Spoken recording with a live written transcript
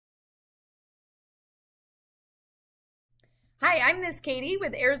Hi, I'm Miss Katie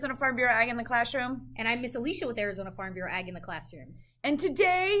with Arizona Farm Bureau Ag in the Classroom. And I'm Miss Alicia with Arizona Farm Bureau Ag in the Classroom. And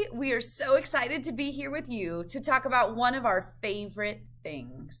today we are so excited to be here with you to talk about one of our favorite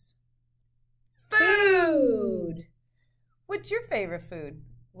things. Food! What's your favorite food?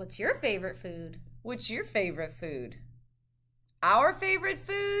 What's your favorite food? What's your favorite food? Our favorite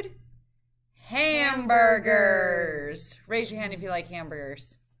food? Hamburgers. Raise your hand if you like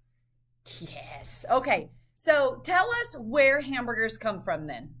hamburgers. Yes. Okay. So tell us where hamburgers come from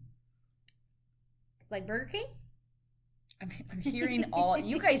then. Like Burger King? I'm hearing all,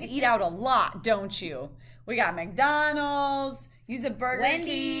 you guys eat out a lot, don't you? We got McDonald's, use a Burger Wendy's.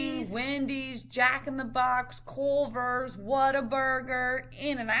 King, Wendy's, Jack in the Box, Culver's, Whataburger,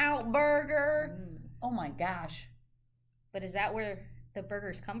 In-N-Out Burger. Oh my gosh. But is that where the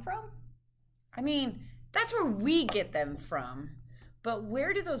burgers come from? I mean, that's where we get them from. But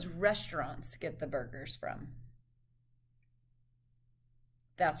where do those restaurants get the burgers from?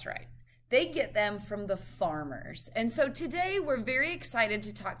 That's right. They get them from the farmers. And so today we're very excited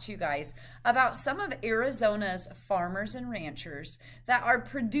to talk to you guys about some of Arizona's farmers and ranchers that are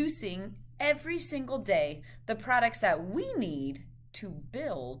producing every single day the products that we need to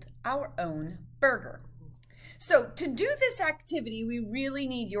build our own burger. So to do this activity, we really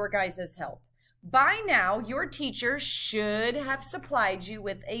need your guys' help. By now, your teacher should have supplied you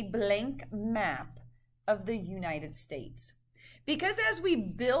with a blank map of the United States. Because as we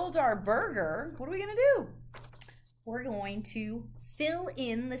build our burger, what are we going to do? We're going to fill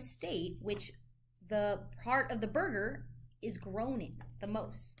in the state which the part of the burger is grown in the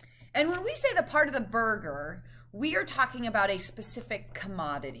most. And when we say the part of the burger, we are talking about a specific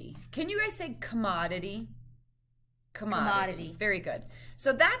commodity. Can you guys say commodity? Commodity. Very good.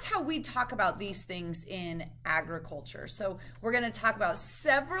 So that's how we talk about these things in agriculture. So we're going to talk about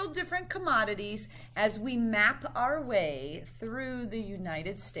several different commodities as we map our way through the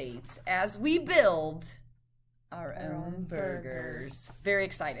United States as we build our own burgers. Very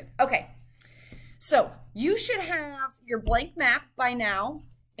excited. Okay. So you should have your blank map by now,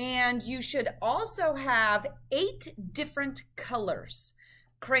 and you should also have 8 different colors.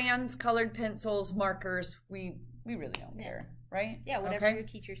 Crayons, colored pencils, markers. We really don't care, right? Yeah, whatever your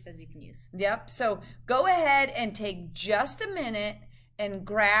teacher says you can use. Yep. So go ahead and take just a minute and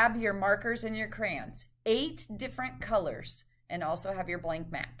grab your markers and your crayons. 8 different colors, and also have your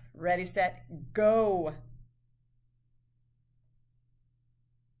blank map. Ready, set, go.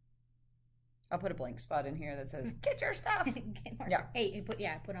 I'll put a blank spot in here that says, get your stuff. Yeah. Hey,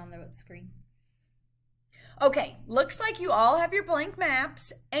 put on the screen. Okay, looks like you all have your blank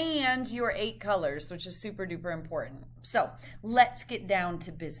maps and your 8 colors, which is super duper important. So let's get down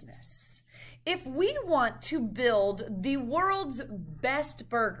to business. If we want to build the world's best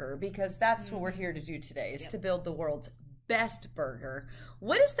burger, because that's what we're here to do today, is to build the world's best burger,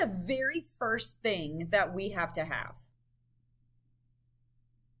 what is the very first thing that we have to have?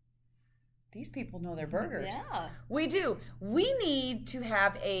 These people know their burgers. Yeah. We do. We need to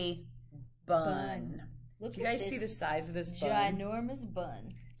have a bun. Look, do you guys see the size of this bun? Ginormous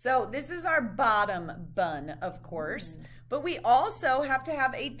bun. So this is our bottom bun, of course, but we also have to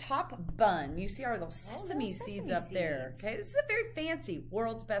have a top bun. You see our little sesame seeds up there. Okay, this is a very fancy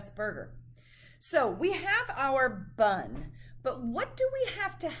world's best burger. So we have our bun, but what do we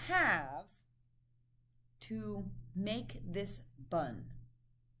have to make this bun?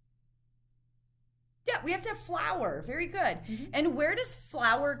 Yeah, we have to have flour. Very good. And where does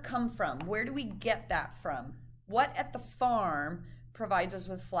flour come from? Where do we get that from? What at the farm provides us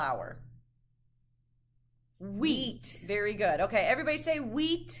with flour? Wheat. Very good. Okay, everybody say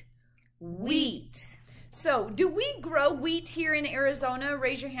wheat. Wheat. So do we grow wheat here in Arizona?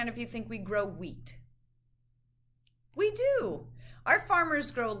 Raise your hand if you think we grow wheat. We do. Our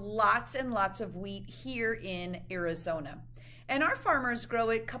farmers grow lots and lots of wheat here in Arizona. And our farmers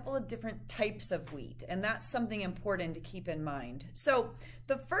grow a couple of different types of wheat, and that's something important to keep in mind. So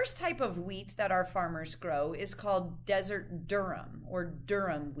the first type of wheat that our farmers grow is called desert durum, or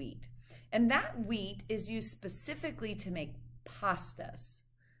durum wheat. And that wheat is used specifically to make pastas.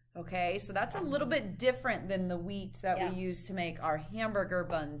 Okay, so that's a little bit different than the wheat that we use to make our hamburger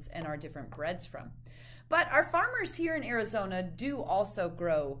buns and our different breads from. But our farmers here in Arizona do also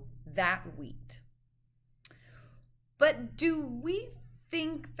grow that wheat. But do we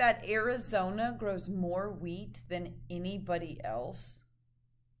think that Arizona grows more wheat than anybody else?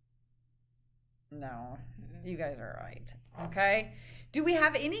 No, you guys are right. Okay. Do we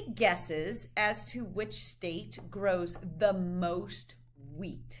have any guesses as to which state grows the most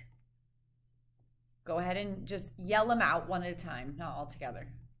wheat? Go ahead and just yell them out one at a time, not all together.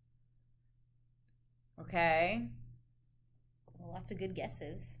 Okay. Lots of good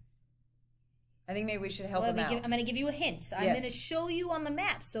guesses. I think maybe we should help them out. I'm going to give you a hint. I'm going to show you on the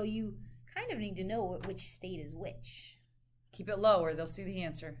map, so you kind of need to know which state is which. Keep it low or they'll see the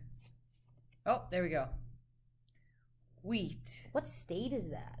answer. Oh, there we go. Wheat. What state is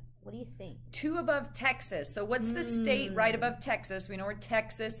that? What do you think? 2 above Texas. So what's the state right above Texas? We know where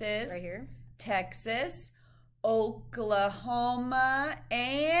Texas is. Right here. Texas, Oklahoma,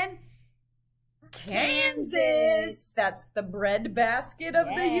 and Kansas. That's the breadbasket of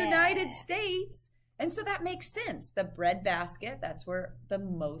the United States. And so that makes sense. The breadbasket, that's where the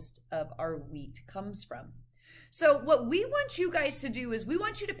most of our wheat comes from. So what we want you guys to do is we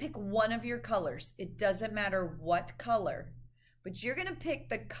want you to pick one of your colors. It doesn't matter what color, but you're going to pick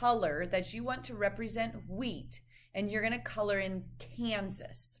the color that you want to represent wheat, and you're going to color in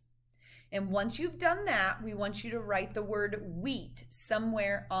Kansas. And once you've done that, we want you to write the word wheat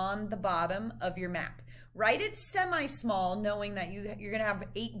somewhere on the bottom of your map. Write it semi-small, knowing that you're going to have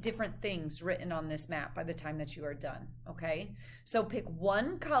 8 different things written on this map by the time that you are done, okay? So pick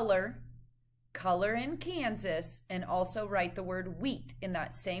one color, color in Kansas, and also write the word wheat in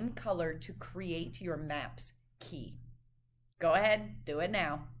that same color to create your map's key. Go ahead, do it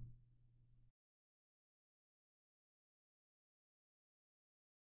now.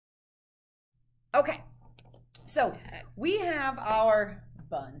 Okay, so we have our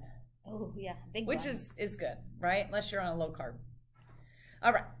bun. Oh, yeah, big which bun. is good, right? Unless you're on a low carb.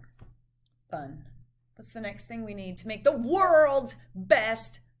 All right, bun. What's the next thing we need to make the world's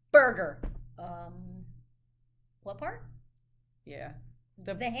best burger? What part? Yeah.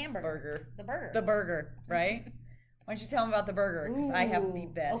 The hamburger. The burger. The burger, right? Why don't you tell them about the burger? Because I have the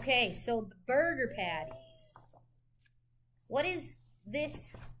best. Okay, so the burger patties. What is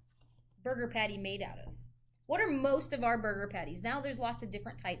this burger patty made out of? What are most of our burger patties? Now there's lots of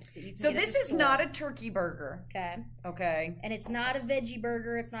different types that you can So get this is not a turkey burger. Okay. Okay. And it's not a veggie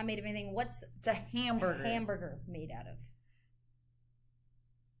burger. It's not made of anything. It's a hamburger. A hamburger made out of?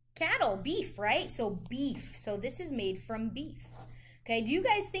 Cattle, beef, right? So beef. So this is made from beef. Okay, do you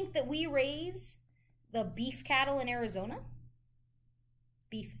guys think that we raise the beef cattle in Arizona?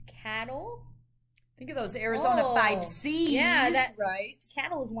 Beef cattle? Think of those Arizona 5 C's. Yeah, that right.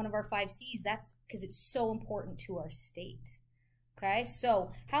 Cattle is one of our 5 C's. That's because it's so important to our state. Okay,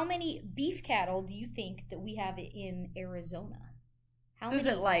 so how many beef cattle do you think that we have in Arizona? So is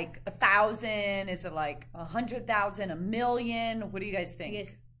it like 1,000? Is it like 100,000? 1,000,000? What do you guys think? You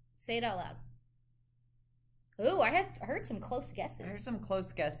guys say it out loud. Ooh, I heard some close guesses. I heard some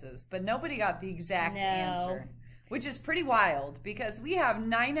close guesses, but nobody got the exact answer, which is pretty wild because we have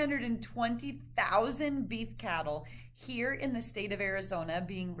 920,000 beef cattle here in the state of Arizona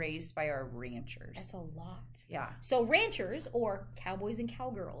being raised by our ranchers. That's a lot. Yeah. So ranchers, or cowboys and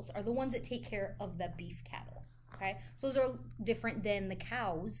cowgirls, are the ones that take care of the beef cattle. Okay? So those are different than the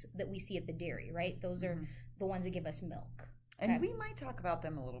cows that we see at the dairy, right? Those are the ones that give us milk. Okay? And we might talk about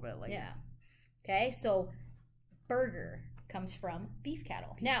them a little bit later. Yeah. Okay, so burger comes from beef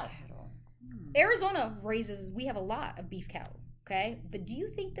cattle. Arizona we have a lot of beef cattle, okay? But do you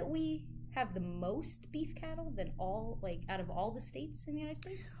think that we have the most beef cattle than out of all the states in the United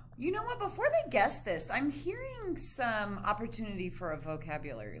States? You know what? Before they guess this, I'm hearing some opportunity for a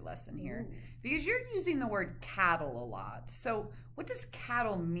vocabulary lesson here. Ooh. Because you're using the word cattle a lot. So what does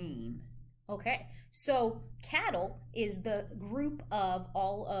cattle mean? Okay, so cattle is the group of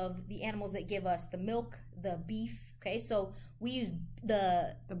all of the animals that give us the milk, the beef. Okay, so we use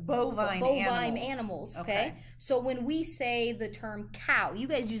the bovine animals. Okay, so when we say the term cow, you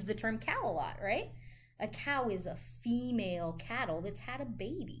guys use the term cow a lot, right? A cow is a female cattle that's had a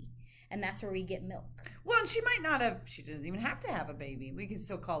baby, and that's where we get milk. Well, she doesn't even have to have a baby. We can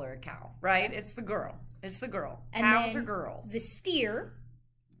still call her a cow, right? Yeah. It's the girl. And cows are girls. The steer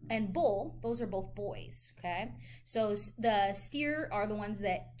and bull, those are both boys, okay? So the steer are the ones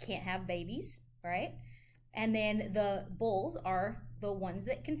that can't have babies, right? And then the bulls are the ones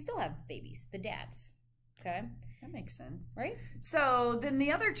that can still have babies, the dads, okay? That makes sense. Right? So then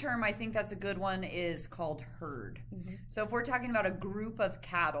the other term, I think that's a good one, is called herd. So if we're talking about a group of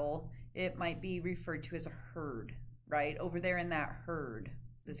cattle, it might be referred to as a herd, right? Over there in that herd,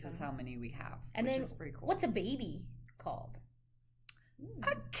 this is how many we have, and which then is pretty cool. What's a baby called?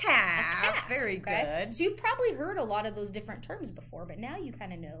 A calf. Very good. So you've probably heard a lot of those different terms before, but now you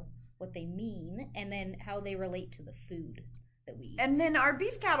kind of know what they mean and then how they relate to the food that we eat. And then our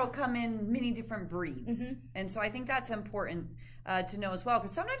beef cattle come in many different breeds. And so I think that's important to know as well,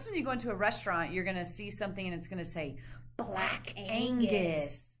 because sometimes when you go into a restaurant, you're going to see something and it's going to say Black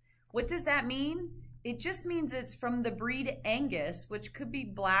Angus. What does that mean? It just means it's from the breed Angus, which could be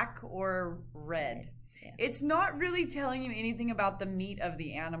black or red. Yeah. It's not really telling you anything about the meat of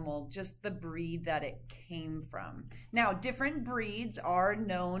the animal, just the breed that it came from. Now, different breeds are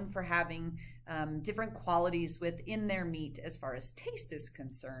known for having different qualities within their meat as far as taste is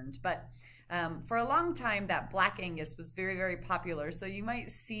concerned. But for a long time, that Black Angus was very, very popular. So you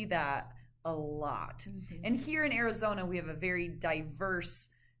might see that a lot. And here in Arizona, we have a very diverse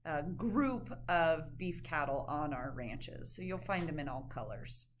group of beef cattle on our ranches. So you'll find them in all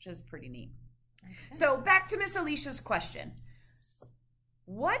colors, which is pretty neat. Okay. So back to Miss Alicia's question.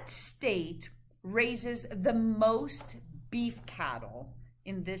 What state raises the most beef cattle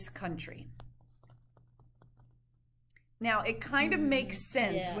in this country? Now, it kind of makes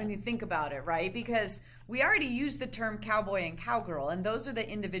sense when you think about it, right? Because we already used the term cowboy and cowgirl, and those are the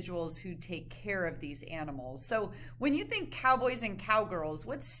individuals who take care of these animals. So when you think cowboys and cowgirls,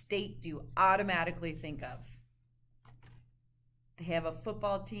 what state do you automatically think of? They have a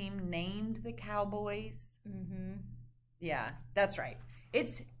football team named the Cowboys. Yeah, that's right.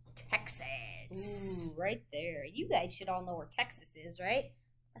 It's Texas. Ooh, right there. You guys should all know where Texas is, right?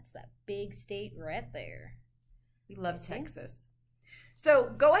 That's that big state right there. We love Texas.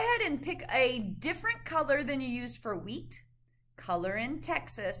 So go ahead and pick a different color than you used for wheat, color in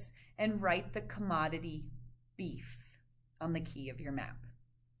Texas, and write the commodity beef on the key of your map.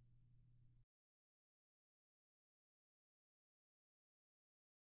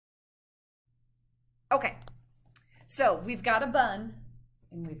 Okay, so we've got a bun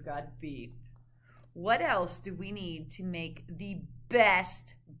and we've got beef. What else do we need to make the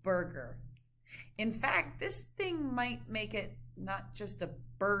best burger? In fact, this thing might make it not just a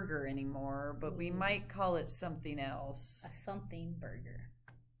burger anymore, but we might call it something else. A something burger.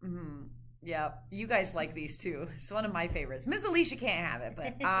 Yeah, you guys like these too. It's one of my favorites. Miss Alicia can't have it,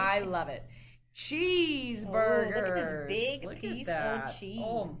 but I love it. Cheeseburgers. Look at this big piece of cheese.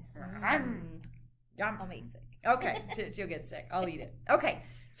 Oh, amazing. Okay, you'll get sick. I'll eat it. Okay,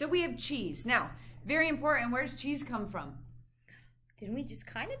 so we have cheese. Now, very important, where's cheese come from? Didn't we just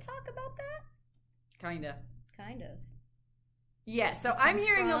kind of talk about that? Kind of. Yeah, so I'm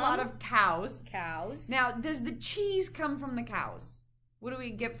hearing a lot of cows. Cows. Now, does the cheese come from the cows? What do we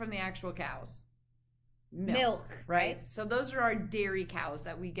get from the actual cows? Milk. Right? So those are our dairy cows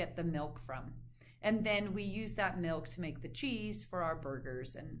that we get the milk from. And then we use that milk to make the cheese for our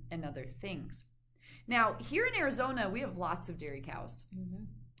burgers and other things. Now, here in Arizona, we have lots of dairy cows.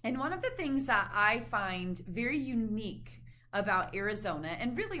 And one of the things that I find very unique about Arizona,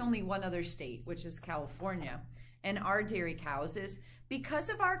 and really only one other state, which is California, and our dairy cows is because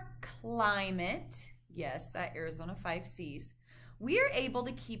of our climate, yes, that Arizona 5Cs, we are able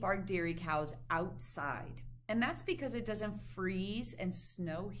to keep our dairy cows outside. And that's because it doesn't freeze and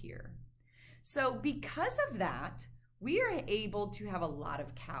snow here. So because of that, we are able to have a lot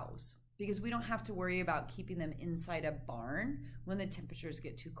of cows because we don't have to worry about keeping them inside a barn when the temperatures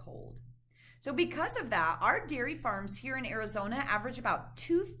get too cold. So because of that, our dairy farms here in Arizona average about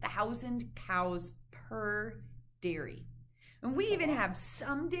 2,000 cows per dairy. And we even have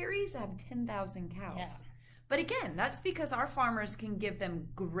some dairies that have 10,000 cows. Yeah. But again, that's because our farmers can give them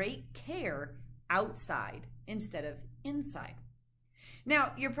great care outside instead of inside.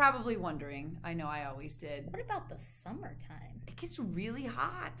 Now, you're probably wondering, I know I always did. What about the summertime? It gets really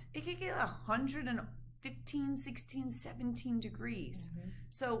hot. It can get 115, 16, 17 degrees.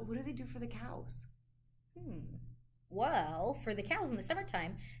 So what do they do for the cows? Well, for the cows in the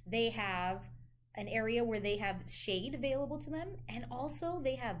summertime, they have an area where they have shade available to them, and also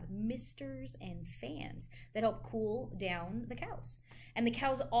they have misters and fans that help cool down the cows. And the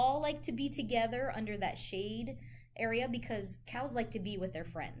cows all like to be together under that shade area because cows like to be with their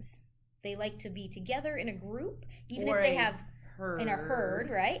friends. They like to be together in a group, even if they have in a herd,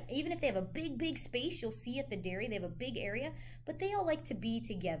 right? Even if they have a big space, you'll see at the dairy they have a big area, but they all like to be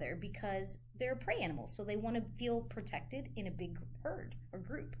together because they're prey animals, so they want to feel protected in a big herd or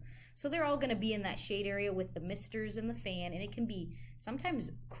group. So they're all going to be in that shade area with the misters and the fan, and it can be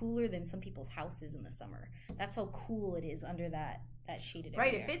sometimes cooler than some people's houses in the summer. That's how cool it is under that shaded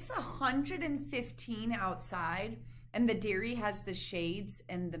area. Right, if it's 115 outside and the dairy has the shades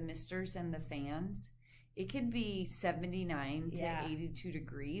and the misters and the fans, it could be 79 to 82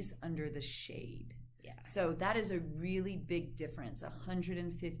 degrees under the shade. Yeah. So that is a really big difference.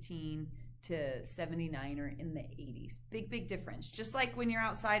 115 to 79 or in the 80s. Big difference. Just like when you're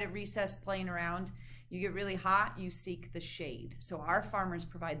outside at recess playing around, you get really hot, you seek the shade. So our farmers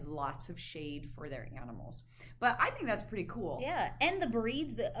provide lots of shade for their animals. But I think that's pretty cool. Yeah, and the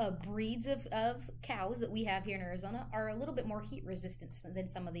breeds of cows that we have here in Arizona are a little bit more heat resistant than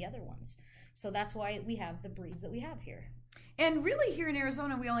some of the other ones. So that's why we have the breeds that we have here. And really here in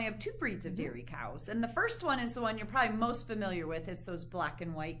Arizona, we only have 2 breeds of dairy cows. And the first one is the one you're probably most familiar with. It's those black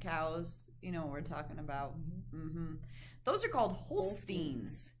and white cows. You know what we're talking about. Those are called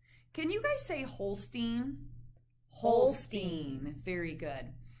Holsteins. Can you guys say Holstein? Holstein. Very good.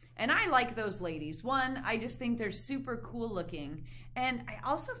 And I like those ladies. One, I just think they're super cool looking. And I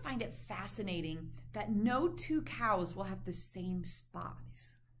also find it fascinating that no 2 cows will have the same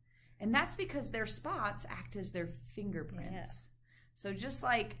spots. And that's because their spots act as their fingerprints. Yeah. So just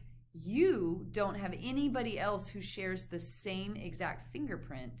like you don't have anybody else who shares the same exact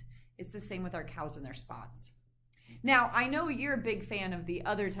fingerprint, it's the same with our cows and their spots. Now, I know you're a big fan of the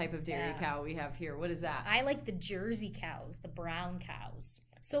other type of dairy cow we have here. What is that? I like the Jersey cows, the brown cows.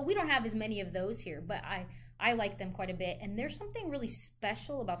 So we don't have as many of those here, but I like them quite a bit. And there's something really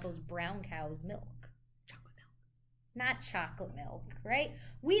special about those brown cows' milk. Not chocolate milk, right?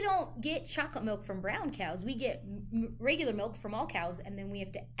 We don't get chocolate milk from brown cows. We get regular milk from all cows, and then we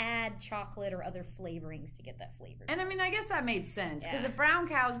have to add chocolate or other flavorings to get that flavor. And I mean, I guess that made sense, because if brown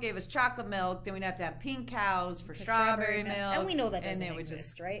cows gave us chocolate milk, then we'd have to have pink cows for strawberry milk. And we know that doesn't exist, exist, would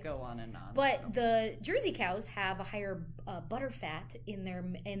just right? Go on and on. But the Jersey cows have a higher butter fat in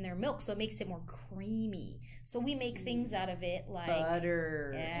their milk, so it makes it more creamy. So we make things out of it like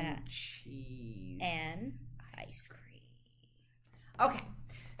butter and cheese and ice cream. Okay,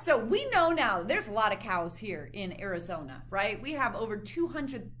 so we know now there's a lot of cows here in Arizona, right? We have over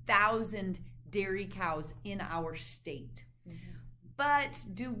 200,000 dairy cows in our state. But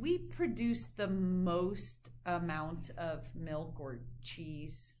do we produce the most amount of milk or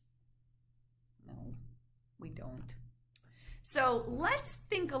cheese? No, we don't. So let's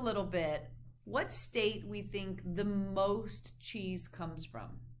think a little bit what state we think the most cheese comes from.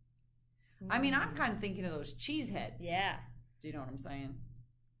 I mean, I'm kind of thinking of those cheese heads. Yeah. Do you know what I'm saying?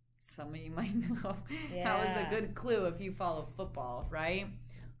 Some of you might know. That was a good clue if you follow football, right?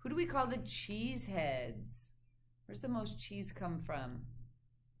 Who do we call the cheese heads? Where's the most cheese come from?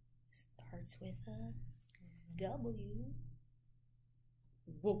 Starts with a W.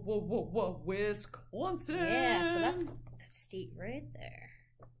 Whoa, Wisconsin. Yeah, so that's state right there.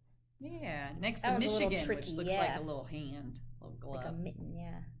 Yeah, next to Michigan, which looks like a little hand, a little glove. Like a mitten,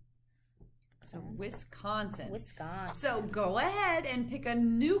 yeah. So Wisconsin. Wisconsin. So go ahead and pick a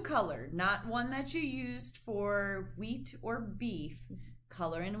new color, not one that you used for wheat or beef.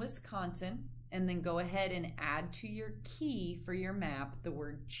 Color in Wisconsin, and then go ahead and add to your key for your map the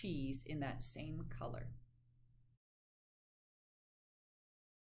word cheese in that same color.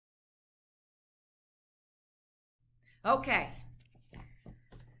 Okay.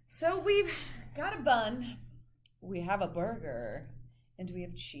 So we've got a bun, we have a burger, and we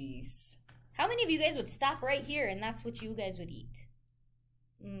have cheese. How many of you guys would stop right here and that's what you guys would eat?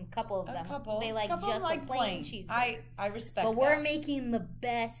 A couple of them. A couple. They like couple just like a plain cheese. I respect but we're making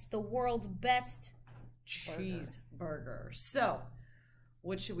the world's best cheeseburger. So,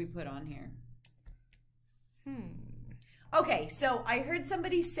 what should we put on here? Okay, so I heard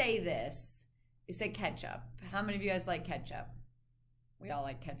somebody say this. They said ketchup. How many of you guys like ketchup? We all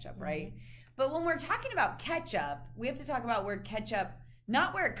like ketchup, right? But when we're talking about ketchup, we have to talk about where ketchup,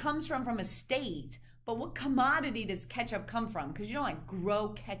 not where it comes from a state, but what commodity does ketchup come from? Because you don't like grow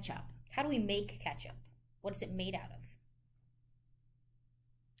ketchup. How do we make ketchup? What is it made out of?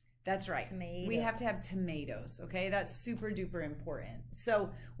 That's right. Tomatoes. We have to have tomatoes, okay? That's super duper important. So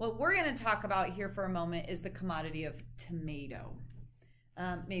what we're going to talk about here for a moment is the commodity of tomato.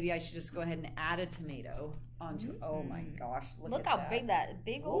 Maybe I should just go ahead and add a tomato onto, oh my gosh, look at how that. big that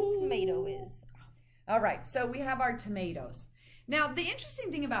big old tomato is. All right, so we have our tomatoes. Now, the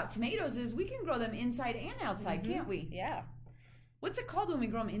interesting thing about tomatoes is we can grow them inside and outside, can't we? Yeah. What's it called when we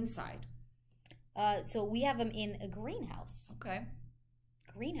grow them inside? So we have them in a greenhouse. Okay.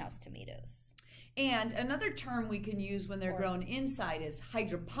 Greenhouse tomatoes. And another term we can use when they're grown inside is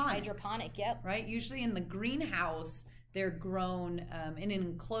hydroponic. Hydroponic, yep. Right? Usually in the greenhouse, they're grown in an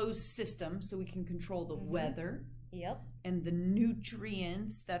enclosed system so we can control the weather. Yep. And the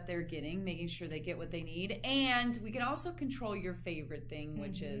nutrients that they're getting, making sure they get what they need. And we can also control your favorite thing,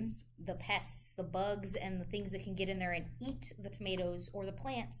 which is the pests, the bugs, and the things that can get in there and eat the tomatoes or the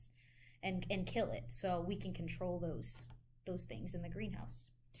plants and kill it. So we can control those things in the greenhouse.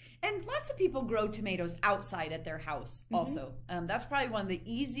 And lots of people grow tomatoes outside at their house also. That's probably one of the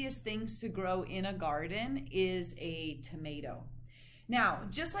easiest things to grow in a garden is a tomato. Now,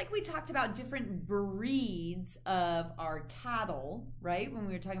 just like we talked about different breeds of our cattle, right? When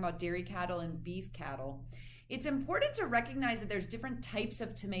we were talking about dairy cattle and beef cattle, it's important to recognize that there's different types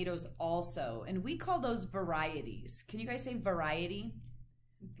of tomatoes also, and we call those varieties. Can you guys say variety?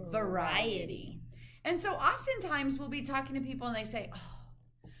 Variety. And so oftentimes we'll be talking to people and they say,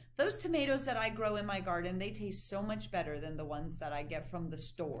 oh, those tomatoes that I grow in my garden, they taste so much better than the ones that I get from the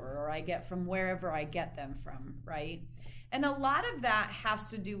store or I get from wherever I get them from, right? And a lot of that has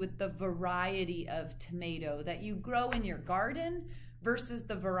to do with the variety of tomato that you grow in your garden versus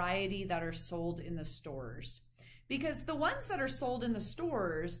the variety that are sold in the stores. Because the ones that are sold in the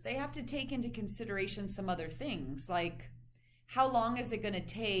stores, they have to take into consideration some other things, like how long is it going to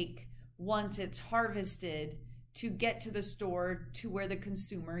take once it's harvested to get to the store to where the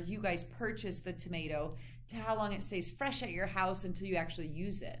consumer, you guys purchase the tomato, to how long it stays fresh at your house until you actually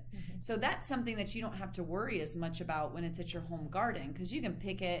use it. Mm-hmm. So that's something that you don't have to worry as much about when it's at your home garden, because you can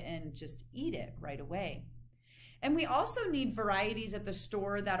pick it and just eat it right away. And we also need varieties at the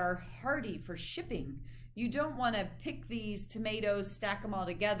store that are hardy for shipping. You don't want to pick these tomatoes, stack them all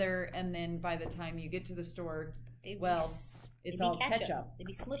together, and then by the time you get to the store, it's all ketchup. They'd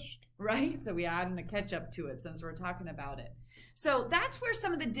be smushed. Right? So we add in the ketchup to it since we're talking about it. So that's where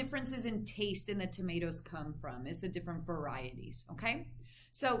some of the differences in taste in the tomatoes come from, is the different varieties, okay?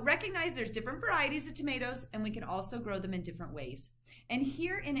 So recognize there's different varieties of tomatoes, and we can also grow them in different ways. And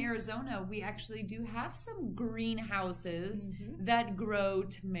here in Arizona, we actually do have some greenhouses that grow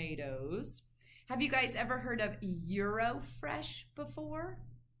tomatoes. Have you guys ever heard of Eurofresh before?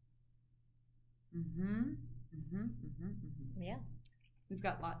 Yeah. We've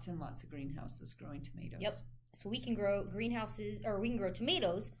got lots and lots of greenhouses growing tomatoes. Yep. So we can grow greenhouses, or we can grow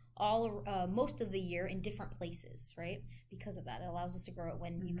tomatoes most of the year in different places, right? Because of that, it allows us to grow it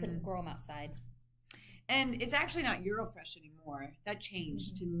when you couldn't grow them outside. And it's actually not Eurofresh anymore. That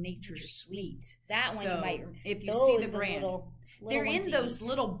changed to Nature Sweet. That one, you might. If you see the brand, little they're in those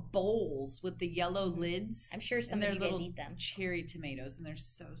little bowls with the yellow lids. I'm sure some of you guys eat them. Cherry tomatoes, and they're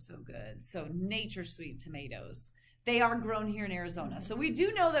so good. So Nature Sweet tomatoes. They are grown here in Arizona. So we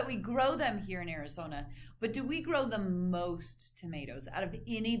do know that we grow them here in Arizona, but do we grow the most tomatoes out of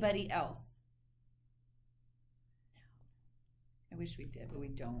anybody else? No. I wish we did, but we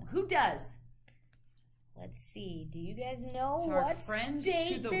don't. Who does? Let's see. Do you guys know it's what our friends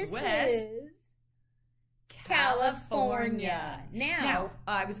state to the this west? Is? California. Now,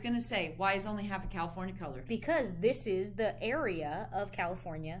 I was going to say, why is only half of California colored? Because this is the area of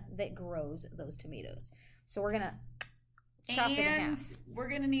California that grows those tomatoes. So we're going to chop it in half. We're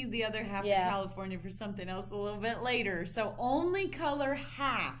going to need the other half of California for something else a little bit later. So only color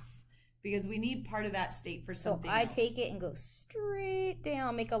half, because we need part of that state for something else. So I take it and go straight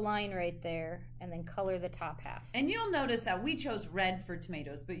down, make a line right there, and then color the top half. And you'll notice that we chose red for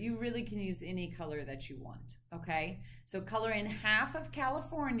tomatoes, but you really can use any color that you want, okay? So color in half of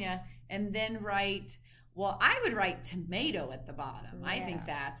California and then write... Well, I would write tomato at the bottom. Yeah. I think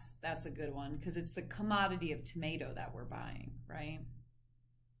that's a good one because it's the commodity of tomato that we're buying, right?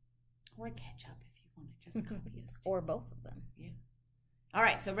 Or ketchup if you want to just copy us. Or both of them. Yeah. All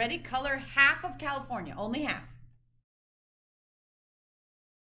right, so ready? Color half of California, only half.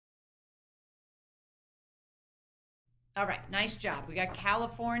 All right, nice job. We got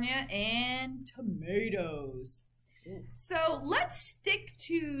California and tomatoes. Ooh. So let's stick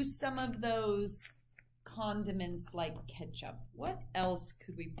to some of those condiments like ketchup. What else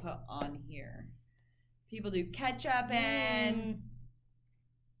could we put on here? People do ketchup and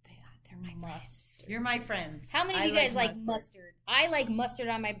they're my mustard. You're my friends. How many of you guys like mustard? I like mustard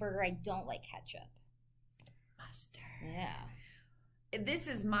on my burger. I don't like ketchup. Mustard. Yeah. This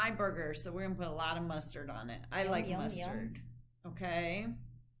is my burger, so we're gonna put a lot of mustard on it. I like mustard. Okay.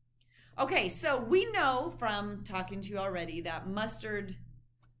 Okay, so we know from talking to you already that mustard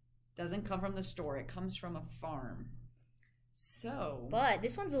doesn't come from the store. It comes from a farm. So, but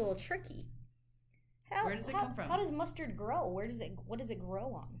this one's a little tricky. Where does it come from? How does mustard grow? What does it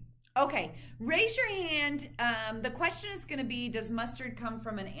grow on? Okay, raise your hand. The question is going to be, does mustard come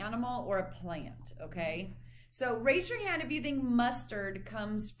from an animal or a plant? Okay, so raise your hand if you think mustard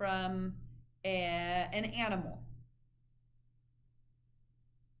comes from an animal.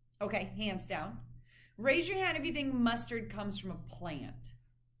 Okay, hands down. Raise your hand if you think mustard comes from a plant.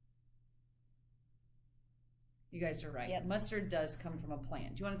 You guys are right. Yep. Mustard does come from a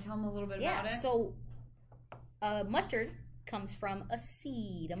plant. Do you want to tell them a little bit about it? So mustard comes from a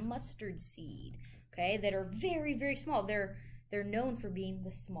seed, a mustard seed, okay, that are very, very small. They're known for being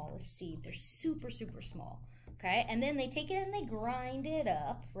the smallest seed. They're super, super small, okay? And then they take it and they grind it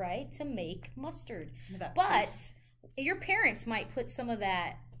up, right, to make mustard. But your parents might put some of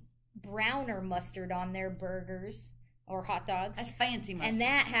that browner mustard on their burgers or hot dogs. That's fancy mustard. And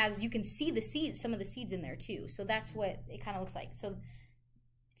that has, you can see the seeds, some of the seeds in there too. So that's what it kind of looks like. So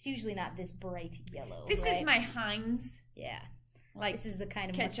it's usually not this bright yellow. This is my Heinz. Yeah. Like this is the kind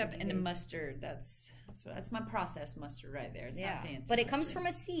of ketchup and a mustard. That's my processed mustard right there. It's not fancy. But it comes from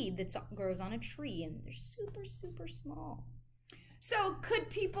a seed that grows on a tree, and they're super, super small. So could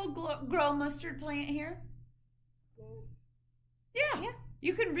people grow mustard plant here? Yeah.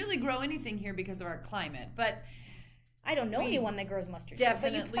 You can really grow anything here because of our climate, but I don't know anyone that grows mustard.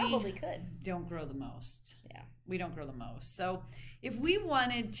 Definitely, but you probably could. Don't grow the most. Yeah, we don't grow the most. So if we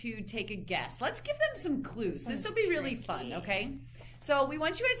wanted to take a guess, let's give them some clues. This will be really fun. Okay. So we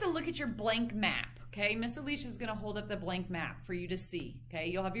want you guys to look at your blank map. Okay, Miss Alicia's going to hold up the blank map for you to see. Okay,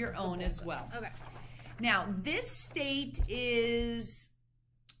 you'll have your own as well. Okay. Now this state is,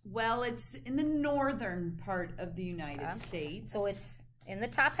 well, it's in the northern part of the United States. So it's in the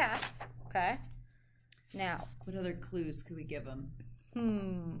top half. Okay. Now, what other clues could we give them?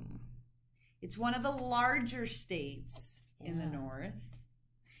 It's one of the larger states in the north.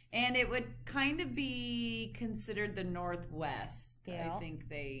 And it would kind of be considered the Northwest. I think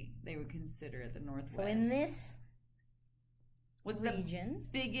they would consider it the Northwest. So in this what's region,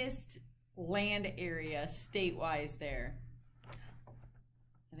 the biggest land area state-wise there?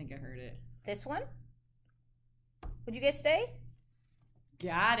 I think I heard it. This one? Would you guys stay?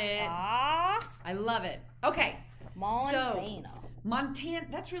 Got it. I love it. Okay. Montana. So, Montana,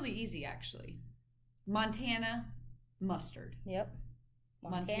 that's really easy actually. Montana mustard. Yep.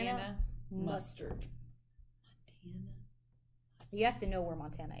 Montana mustard. Montana. So you have to know where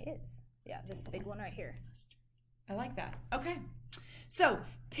Montana is. Yeah, this big one right here. I like that. Okay. So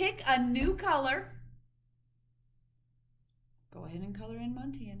pick a new color. Go ahead and color in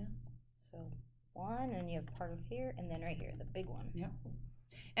Montana. So one, and you have part of here, and then right here, the big one. Yep.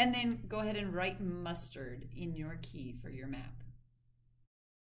 And then go ahead and write mustard in your key for your map.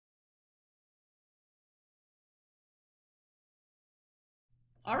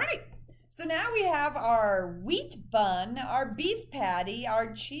 All right, so now we have our wheat bun, our beef patty,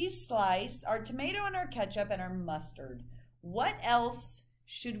 our cheese slice, our tomato and our ketchup, and our mustard. What else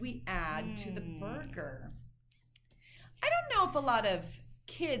should we add to the burger? I don't know if a lot of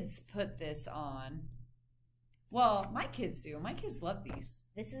kids put this on. Well, my kids do. My kids love these.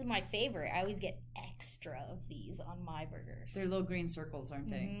 This is my favorite. I always get extra of these on my burgers. They're little green circles, aren't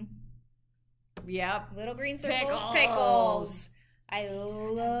they? Yep. Little green circles. Pickles. I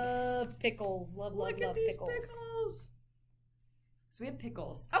love pickles. Love pickles. Look at these pickles. So we have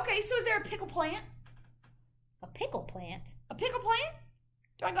pickles. Okay, so is there a pickle plant? A pickle plant? A pickle plant?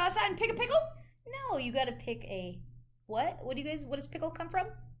 Do I go outside and pick a pickle? No, you got to pick a what? What does pickle come from?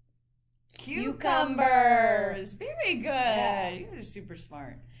 Cucumbers. Very good. Yeah. You guys are super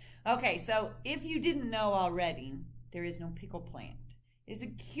smart. Okay, so if you didn't know already, there is no pickle plant. There's a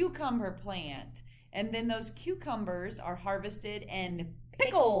cucumber plant. And then those cucumbers are harvested and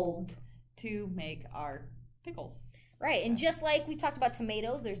pickled to make our pickles. Right, and just like we talked about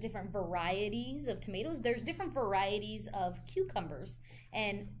tomatoes, there's different varieties of tomatoes. There's different varieties of cucumbers.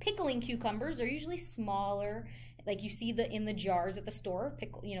 And pickling cucumbers are usually smaller, like you see in the jars at the store,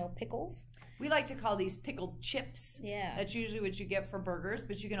 pickles. We like to call these pickled chips. Yeah. That's usually what you get for burgers,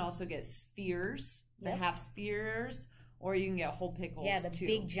 but you can also get spheres, the half spheres, or you can get whole pickles too. Yeah, the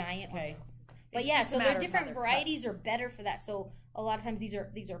big giant one. But yeah, so their different varieties are better for that. So a lot of times these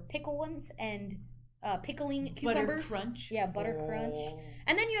are pickle ones and pickling cucumbers. Butter crunch. Yeah, butter crunch.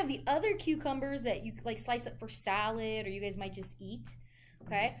 And then you have the other cucumbers that you like slice up for salad, or you guys might just eat.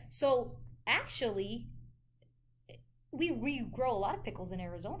 Okay, so actually, we grow a lot of pickles in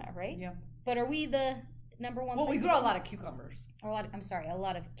Arizona, right? Yeah. But are we the number one? Well, we grow a lot of cucumbers. A lot of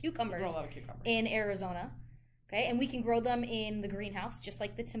cucumbers. We grow a lot of cucumbers in Arizona. Okay, and we can grow them in the greenhouse, just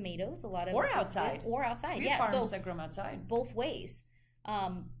like the tomatoes. Or outside. Or outside, we have farms that grow them outside. Both ways.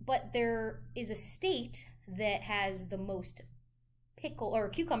 But there is a state that has the most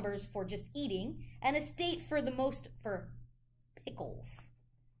cucumbers for just eating, and a state for the most for pickles.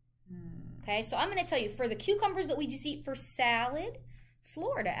 Okay, so I'm going to tell you, for the cucumbers that we just eat for salad,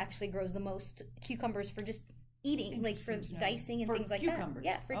 Florida actually grows the most cucumbers for just eating, like for dicing and things like that.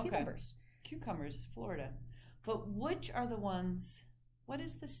 Yeah, for cucumbers. Cucumbers, Florida. But which are the ones, what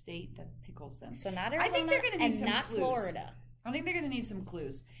is the state that pickles them? So not Arizona and not Florida. I think they're going to need some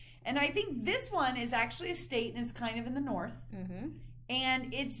clues. And I think this one is actually a state, and it's kind of in the north.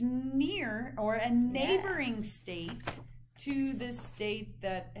 And it's near, or a neighboring state to the state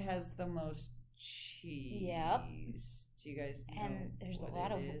that has the most cheese. Yep. Do you guys know And there's a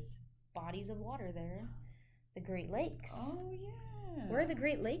lot of bodies of water there. The Great Lakes. Oh, yeah. Where are the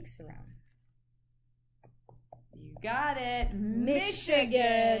Great Lakes around? You got it.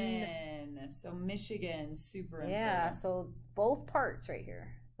 Michigan. So Michigan, super important. Yeah, so both parts right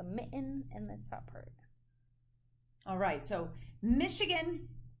here. The mitten and the top part. All right, so Michigan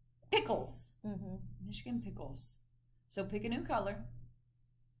pickles. Michigan pickles. So pick a new color.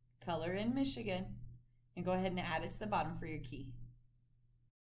 Color in Michigan. And go ahead and add it to the bottom for your key.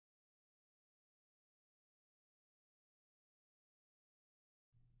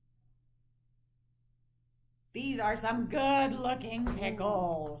 These are some good looking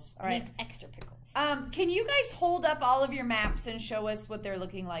pickles. All right. Needs extra pickles. Can you guys hold up all of your maps and show us what they're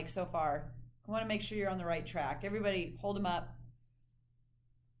looking like so far? I want to make sure you're on the right track. Everybody hold them up.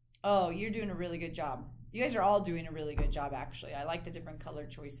 Oh, you're doing a really good job. You guys are all doing a really good job, actually. I like the different color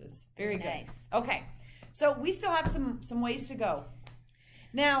choices. Very good. Nice. Okay, so we still have some ways to go.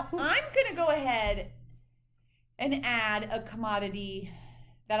 Now, I'm going to go ahead and add a commodity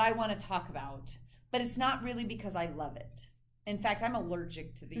that I want to talk about, but it's not really because I love it. In fact, I'm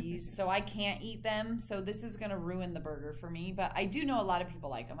allergic to these, so I can't eat them. So this is going to ruin the burger for me, but I do know a lot of people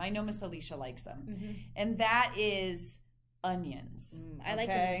like them. I know Miss Alicia likes them, and that is onions. I like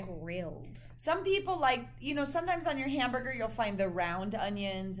them grilled. Some people like, you know, sometimes on your hamburger you'll find the round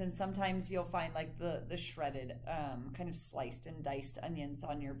onions, and sometimes you'll find like the shredded, kind of sliced and diced onions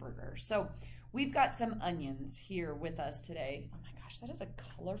on your burger. So we've got some onions here with us today. Oh my gosh, that is a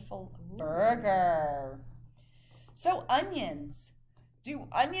colorful burger. So onions. Do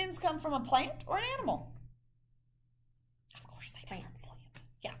onions come from a plant or an animal? Of course they come from a plant.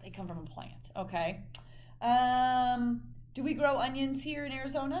 Yeah, they come from a plant. Okay. Do we grow onions here in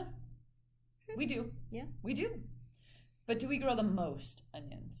Arizona? We do. Yeah. We do. But do we grow the most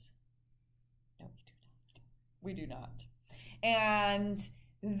onions? No, we do not. We do not. And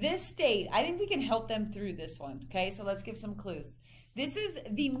this state, I think we can help them through this one. Okay, so let's give some clues. This is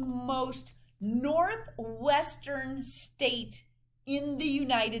the most northwestern state in the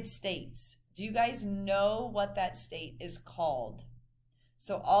United States. Do you guys know what that state is called?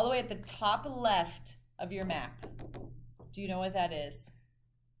 So all the way at the top left of your map. Do you know what that is?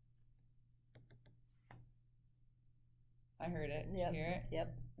 I heard it. Yep. Hear it?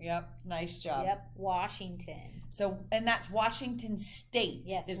 Yep. Yep. Nice job. Yep. Washington. So, and that's Washington State.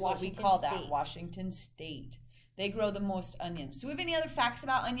 Yes, is Washington what we call State. that. Washington State. They grow the most onions. Do we have any other facts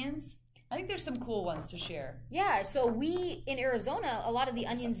about onions? I think there's some cool ones to share. Yeah, so we, in Arizona, a lot of the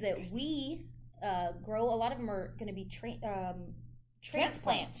onions that we grow, a lot of them are going to be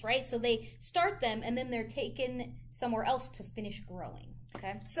transplants, right? So they start them and then they're taken somewhere else to finish growing,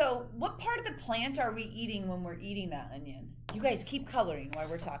 okay? So what part of the plant are we eating when we're eating that onion? You guys keep coloring while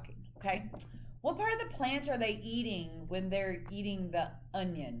we're talking, okay? What part of the plant are they eating when they're eating the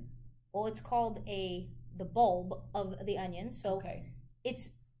onion? Well, it's called the bulb of the onion, so it's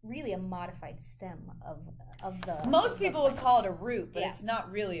really a modified stem of the... Most people would call it a root, but it's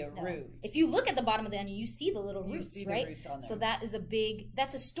not really a root. If you look at the bottom of the onion, you see the little roots, see right? The roots on there. So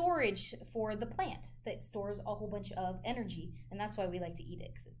that's a storage for the plant that stores a whole bunch of energy, and that's why we like to eat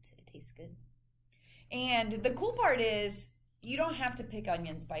it, because it tastes good. And the cool part is you don't have to pick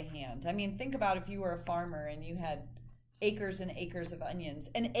onions by hand. I mean, think about if you were a farmer and you had acres and acres of onions.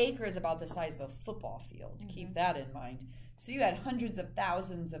 An acre is about the size of a football field. Keep that in mind. So you had hundreds of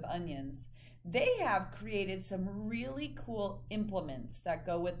thousands of onions. They have created some really cool implements that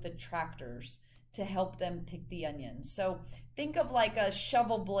go with the tractors to help them pick the onions. So think of like a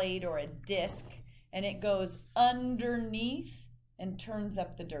shovel blade or a disc, and it goes underneath and turns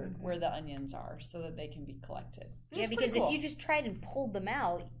up the dirt where the onions are so that they can be collected. Yeah, because if you just tried and pulled them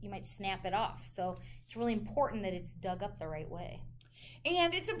out, you might snap it off. So it's really important that it's dug up the right way.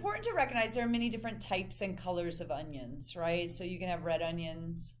 And it's important to recognize there are many different types and colors of onions, right? So you can have red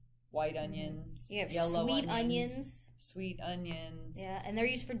onions, white onions, yellow onions, sweet onions. Yeah, and they're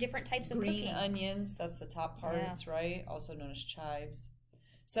used for different types of cooking. Green onions, that's the top parts, right? Also known as chives.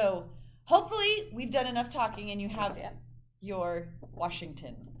 So hopefully we've done enough talking and you have your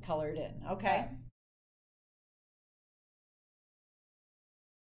Washington colored in, okay?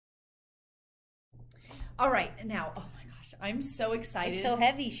 All right, now, oh my gosh, I'm so excited. It's so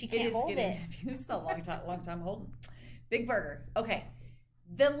heavy, she can't hold it. Heavy. This is a long time holding. Big burger. Okay,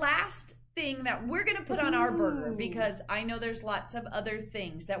 the last thing that we're gonna put on our burger, because I know there's lots of other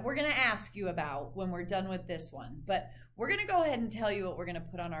things that we're gonna ask you about when we're done with this one, but we're gonna go ahead and tell you what we're gonna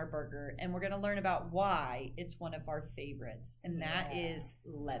put on our burger, and we're gonna learn about why it's one of our favorites, and that is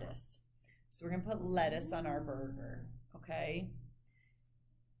lettuce. So we're gonna put lettuce on our burger, okay?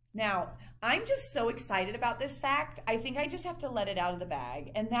 Now, I'm just so excited about this fact. I think I just have to let it out of the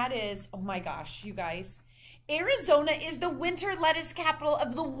bag, and that is, oh my gosh, you guys, Arizona is the winter lettuce capital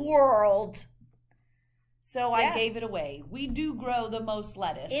of the world. So I gave it away. We do grow the most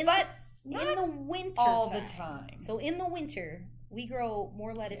lettuce, but not in the winter all the time. So in the winter, we grow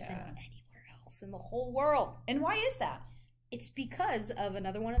more lettuce than anywhere else. else in the whole world. And why is that? It's because of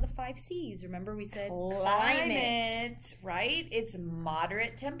another one of the 5 C's. Remember we said climate, right? It's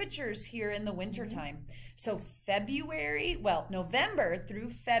moderate temperatures here in the wintertime. So November through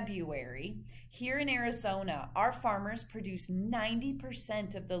February, here in Arizona, our farmers produce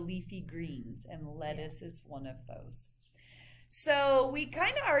 90% of the leafy greens, and lettuce is one of those. So we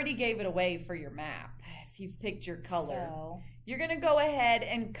kind of already gave it away for your map. If you've picked your color, you're going to go ahead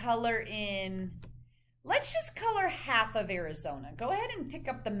and color in. Let's just color half of Arizona. Go ahead and pick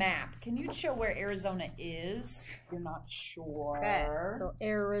up the map. Can you show where Arizona is? You're not sure. Okay. So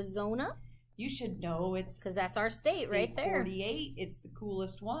Arizona. You should know it's because that's our state right there. 48. It's the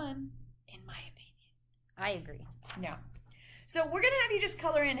coolest one, in my opinion. I agree. Yeah. So we're gonna have you just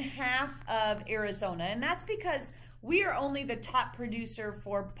color in half of Arizona, and that's because we are only the top producer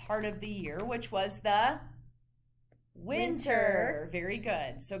for part of the year, which was the winter. Very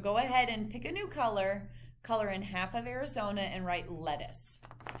good. So go ahead and pick a new color, color in half of Arizona, and write lettuce.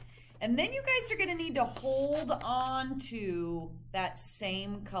 And then you guys are going to need to hold on to that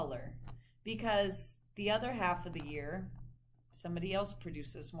same color because the other half of the year, somebody else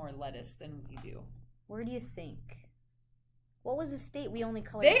produces more lettuce than we do. Where do you think? What was the state we only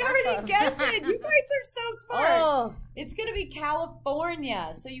colored? They already guessed it. You guys are so smart. Oh. It's going to be California.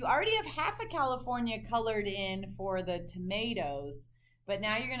 So you already have half of California colored in for the tomatoes, but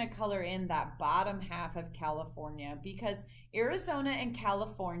now you're going to color in that bottom half of California because Arizona and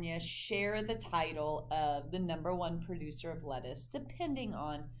California share the title of the #1 producer of lettuce, depending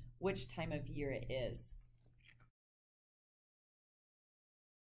on which time of year it is.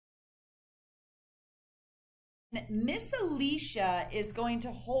 Miss Alicia is going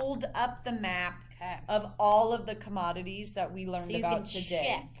to hold up the map of all of the commodities that we learned about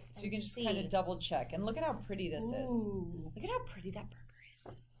today. So you can just kind of double check. And look at how pretty this is. Look at how pretty that burger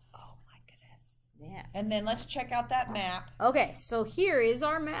is. Oh my goodness. Yeah. And then let's check out that map. Okay, so here is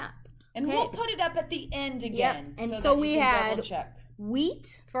our map. And we'll put it up at the end again. Yep. And so we had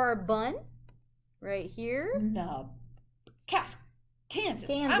wheat for our bun right here. No. Kansas.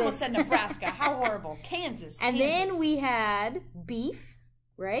 I almost said Nebraska. How horrible. Kansas. And then we had beef,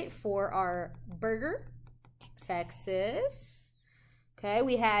 right, for our burger. Texas. Okay,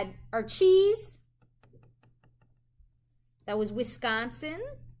 we had our cheese. That was Wisconsin.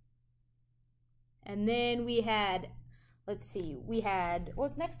 And then we had, let's see, we had,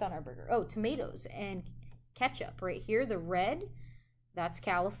 what's next on our burger? Oh, tomatoes and ketchup right here, the red. That's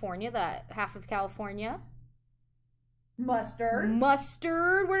California, that half of California. Mustard.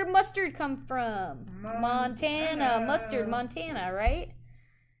 Where did mustard come from? Montana. Mustard, Montana, right?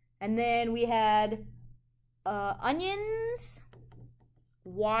 And then we had onions.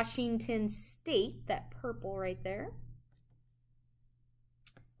 Washington State. That purple right there.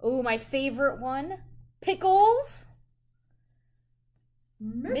 Oh, my favorite one. Pickles.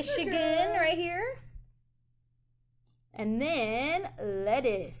 Michigan right here. And then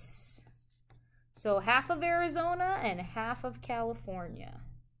lettuce. So half of Arizona and half of California.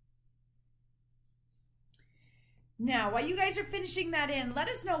 Now, while you guys are finishing that in, let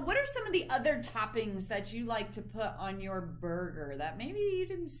us know what are some of the other toppings that you like to put on your burger that maybe you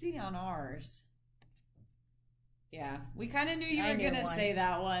didn't see on ours. Yeah, we kind of knew you were going to say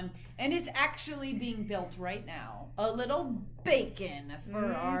that one. And it's actually being built right now. A little bacon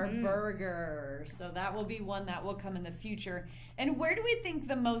for our burger. So that will be one that will come in the future. And where do we think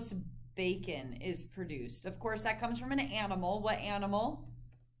the most bacon is produced? Of course, that comes from an animal. What animal?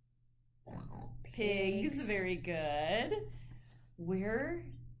 Pigs. Very good. Where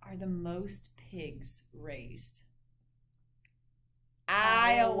are the most pigs raised?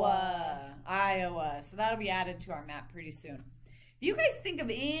 Iowa. So that'll be added to our map pretty soon. If you guys think of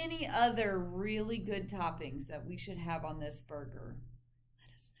any other really good toppings that we should have on this burger,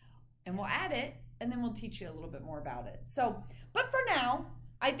 let us know. And we'll add it, and then we'll teach you a little bit more about it. So, but for now,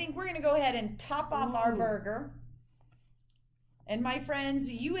 I think we're going to go ahead and top off our burger. And my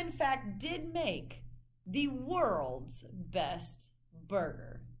friends, you in fact did make the world's best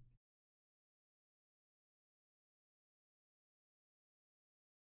burger.